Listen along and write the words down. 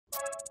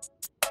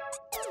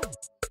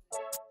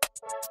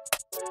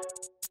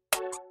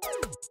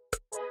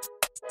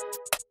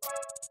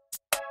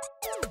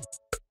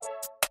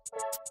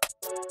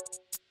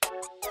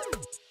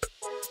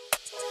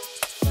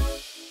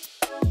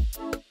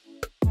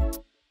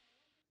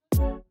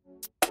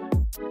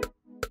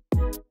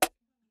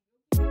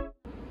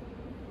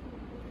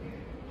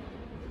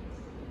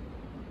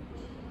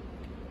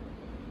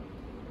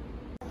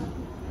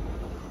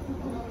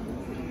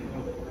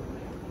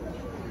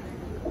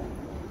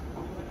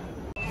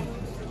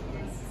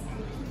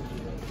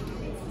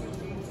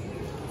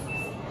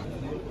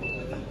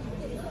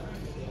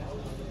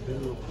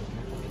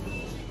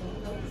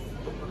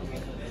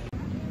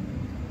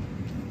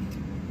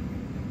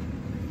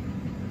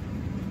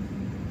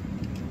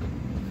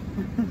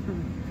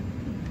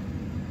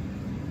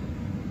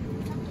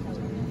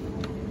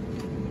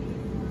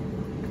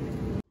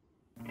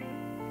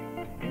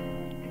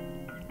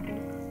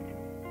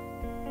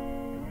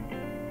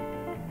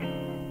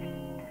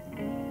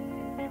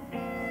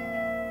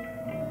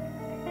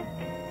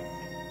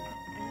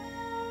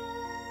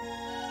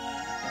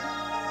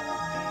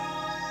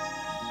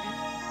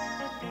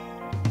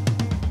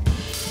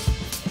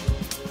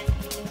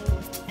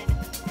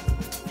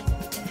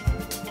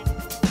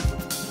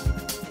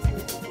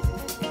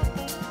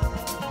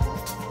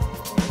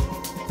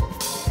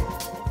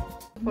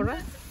그래?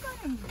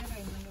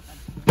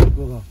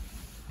 뭐가?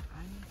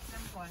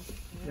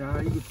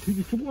 야 이거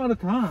되게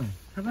조그마하다.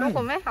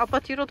 조금해? 아빠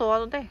뒤로 더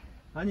와도 돼.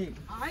 아니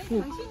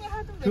당신이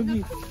하도 저기-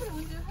 맨날 컴퓨터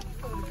언제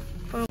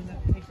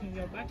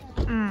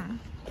하니까. 응.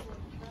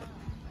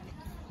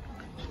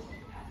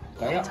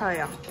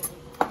 저요.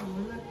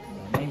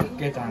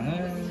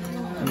 육개장은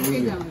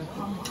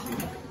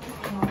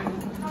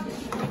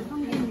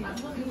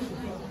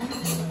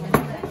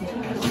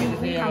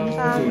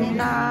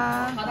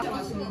감사합니다.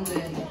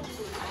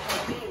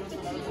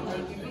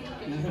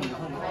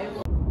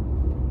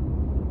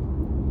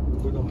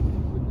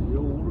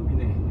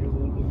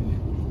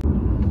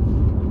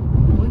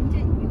 언제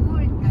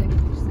 6월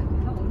달부터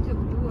시작해서 언제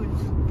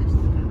 5월부터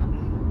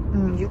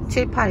시작하나? 6,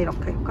 7, 8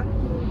 이렇게 할걸?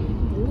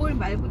 5월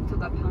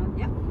말부터가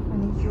방학이야?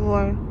 아니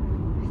 6월.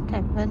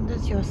 Steph, when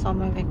does your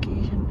summer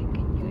vacation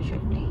begin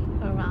usually?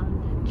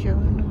 Around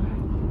June or?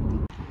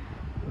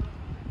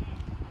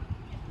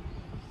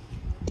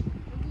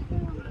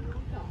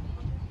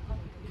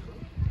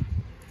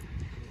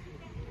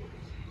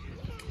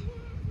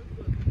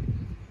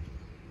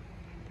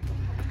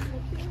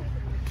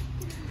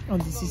 Oh,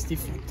 this is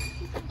different.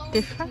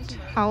 Different?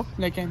 How?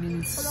 Like, I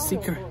mean, it's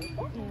thicker.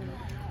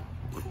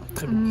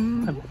 Très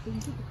bon, très bon.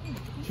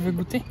 Tu veux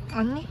goûter?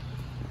 아니?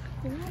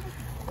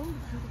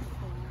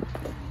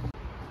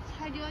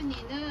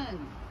 사려니는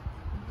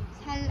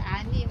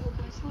살아니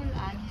혹은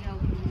솔아니라고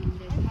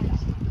부르는데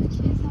사실은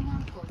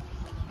신성한 거.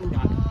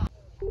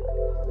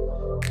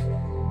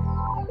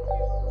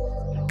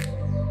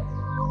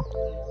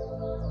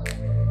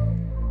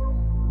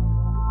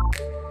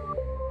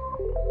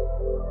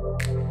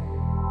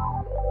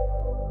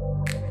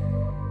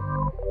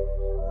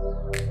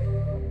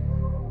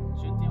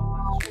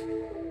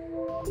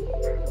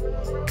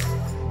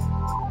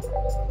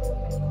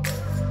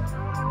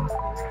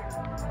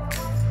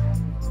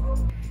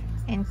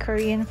 In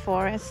Korean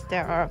forests,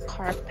 there are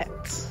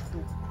carpets.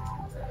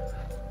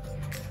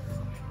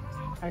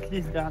 At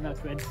least they are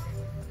not red.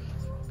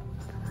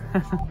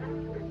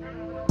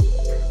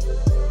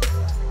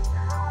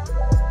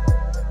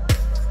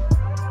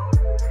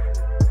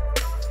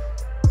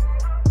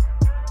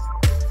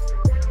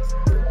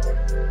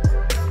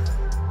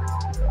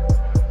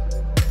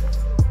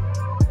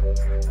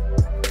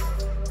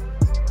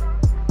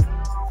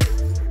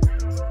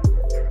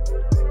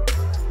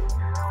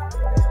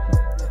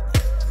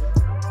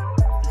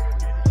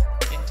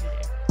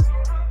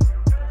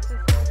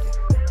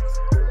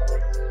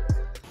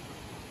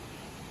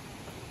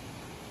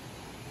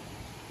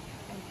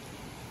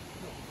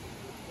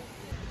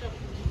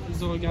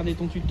 Ils ont regardé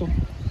ton tuto.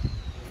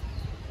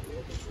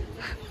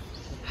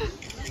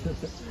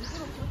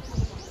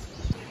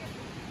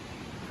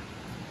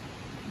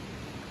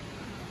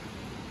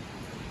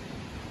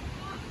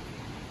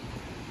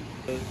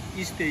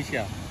 East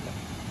Asia,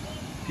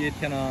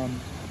 Vietnam.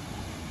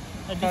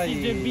 This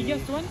is the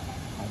biggest one?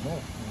 No.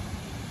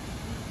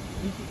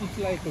 It's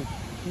like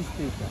East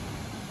Asia.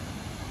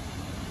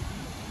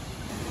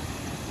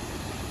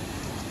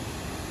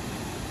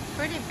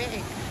 Pretty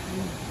big.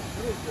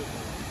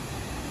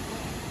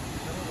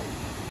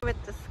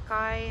 With the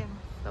sky, and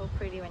so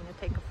pretty when you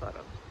take a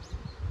photo.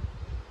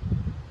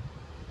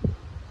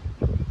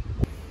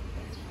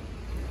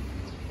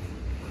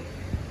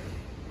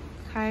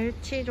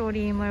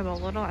 갈치조림을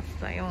먹으러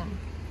왔어요.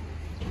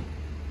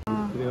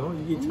 그래요?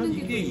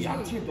 이게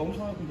야채 너무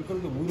상하고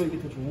밀가루가 오히려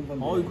이게 더 좋은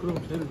건데.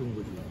 그럼 제일 좋은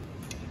거지.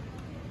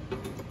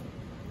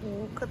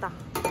 오, 크다.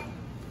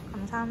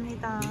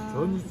 감사합니다.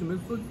 전 있으면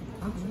소주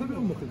한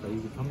 3병 먹겠다.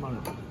 이게 간만에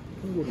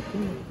통고리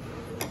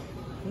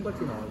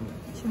통같이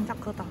나왔네. 진짜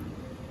크다.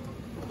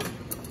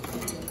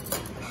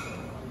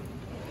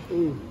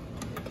 오.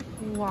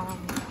 우와.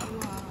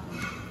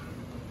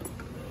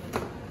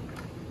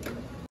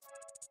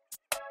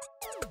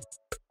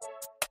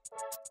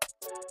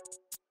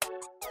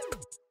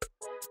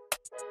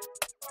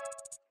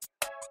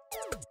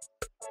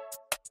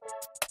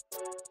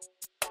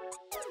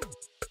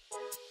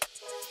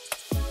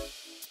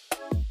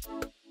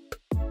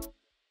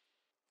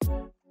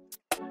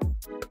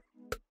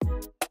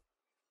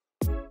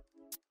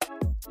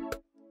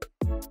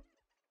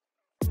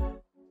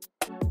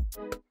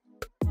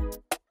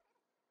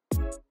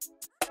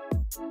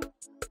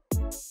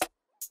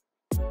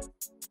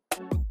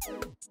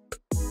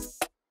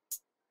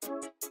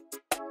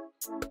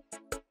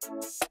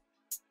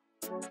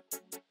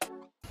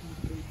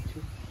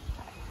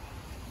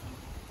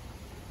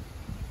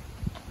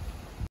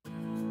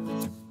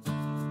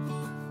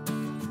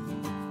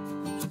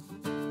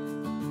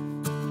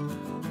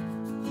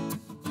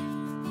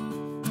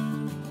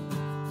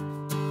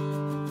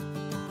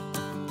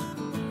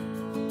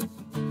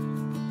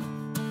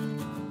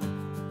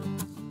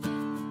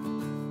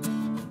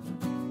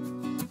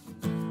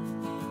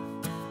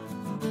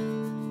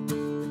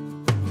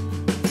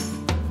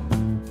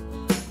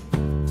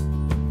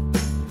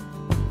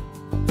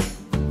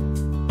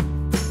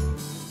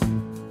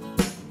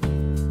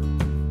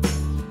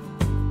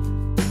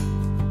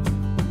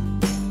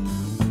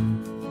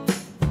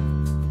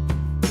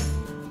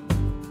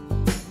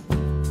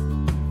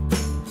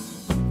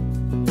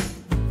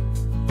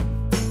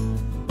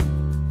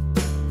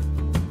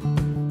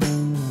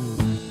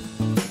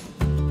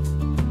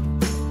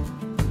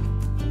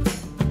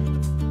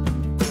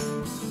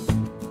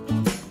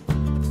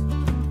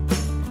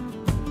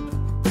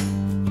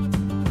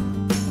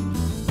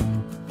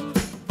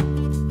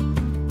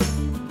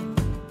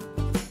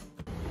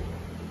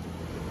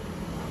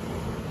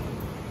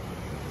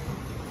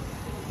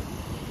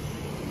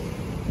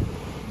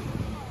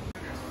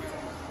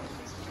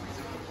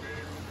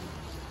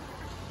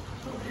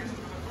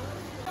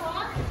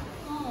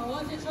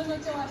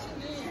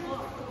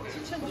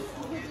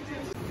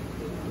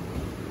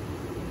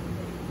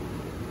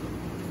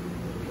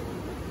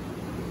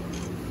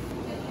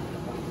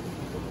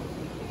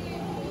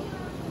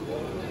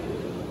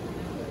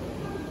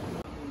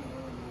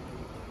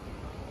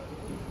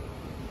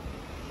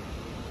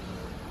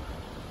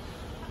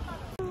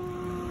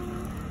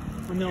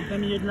 On est en plein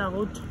milieu de la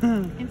route.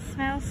 It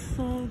smells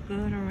so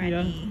good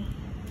already.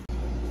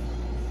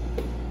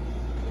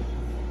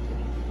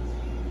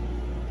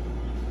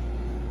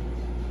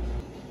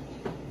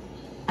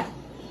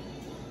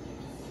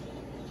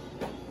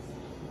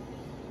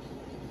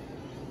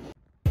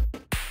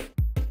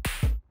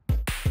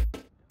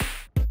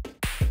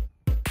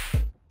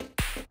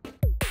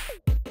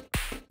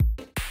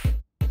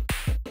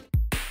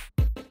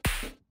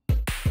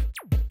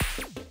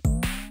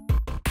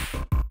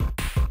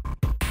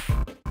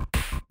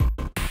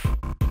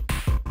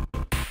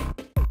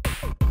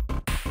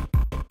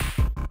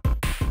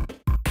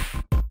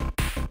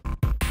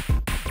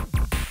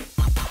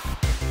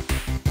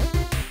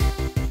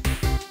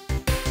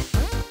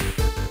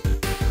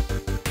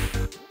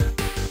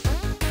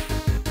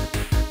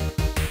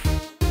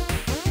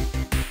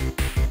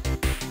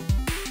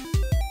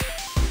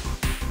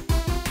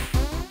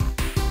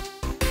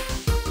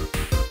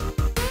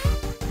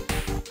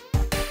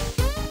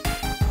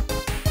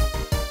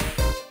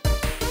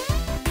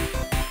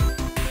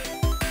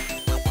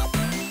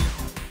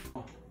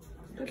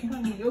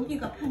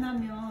 여기가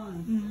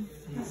편하면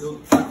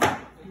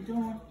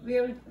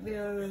where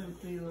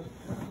do you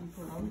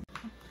from?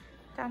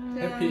 짠.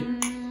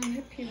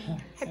 해피.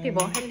 해피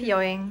뭐? 해피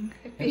여행.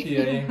 해피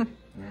여행.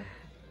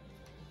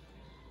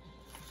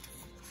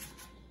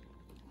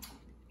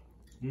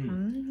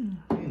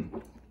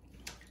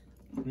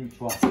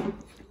 좋아.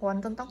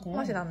 완전 땅콩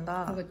맛이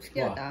난다. 그거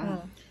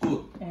특이하다.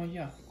 굿.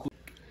 야.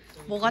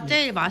 뭐가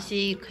제일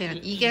맛이 그냥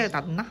이게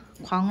낫나?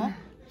 광어?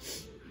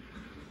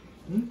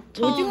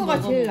 처음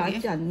오징어가 제일 먹어보게?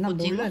 낫지 않나?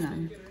 오징어? 몰라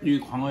난. 이게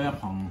광어야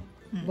광어.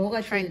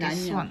 뭐가 Try 제일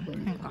this 낫냐? one.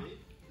 그러니까.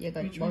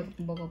 얘가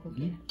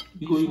먹어보게.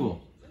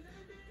 이거.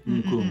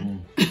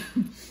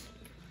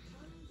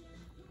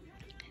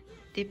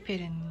 Dip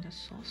it in the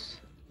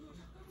sauce.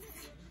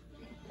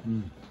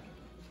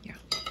 Yeah.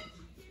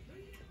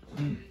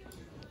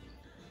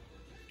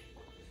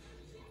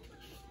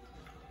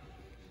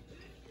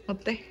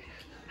 어때?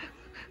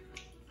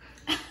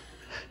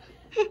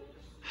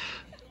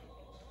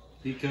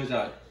 이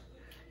겨자.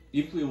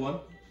 If you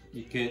want,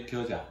 이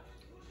겨자.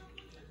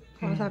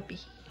 와사비.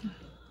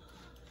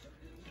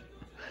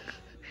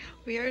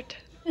 Weird.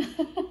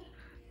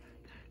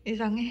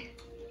 이상해.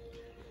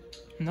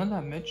 Not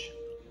that much.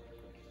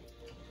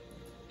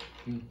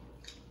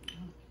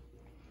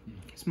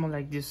 It's more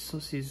like this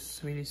sauce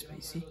is really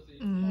spicy.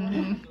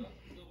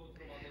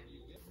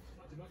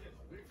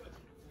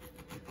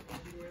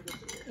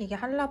 이게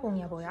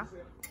한라봉이야 뭐야?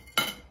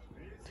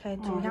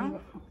 제주향?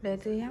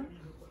 레드향?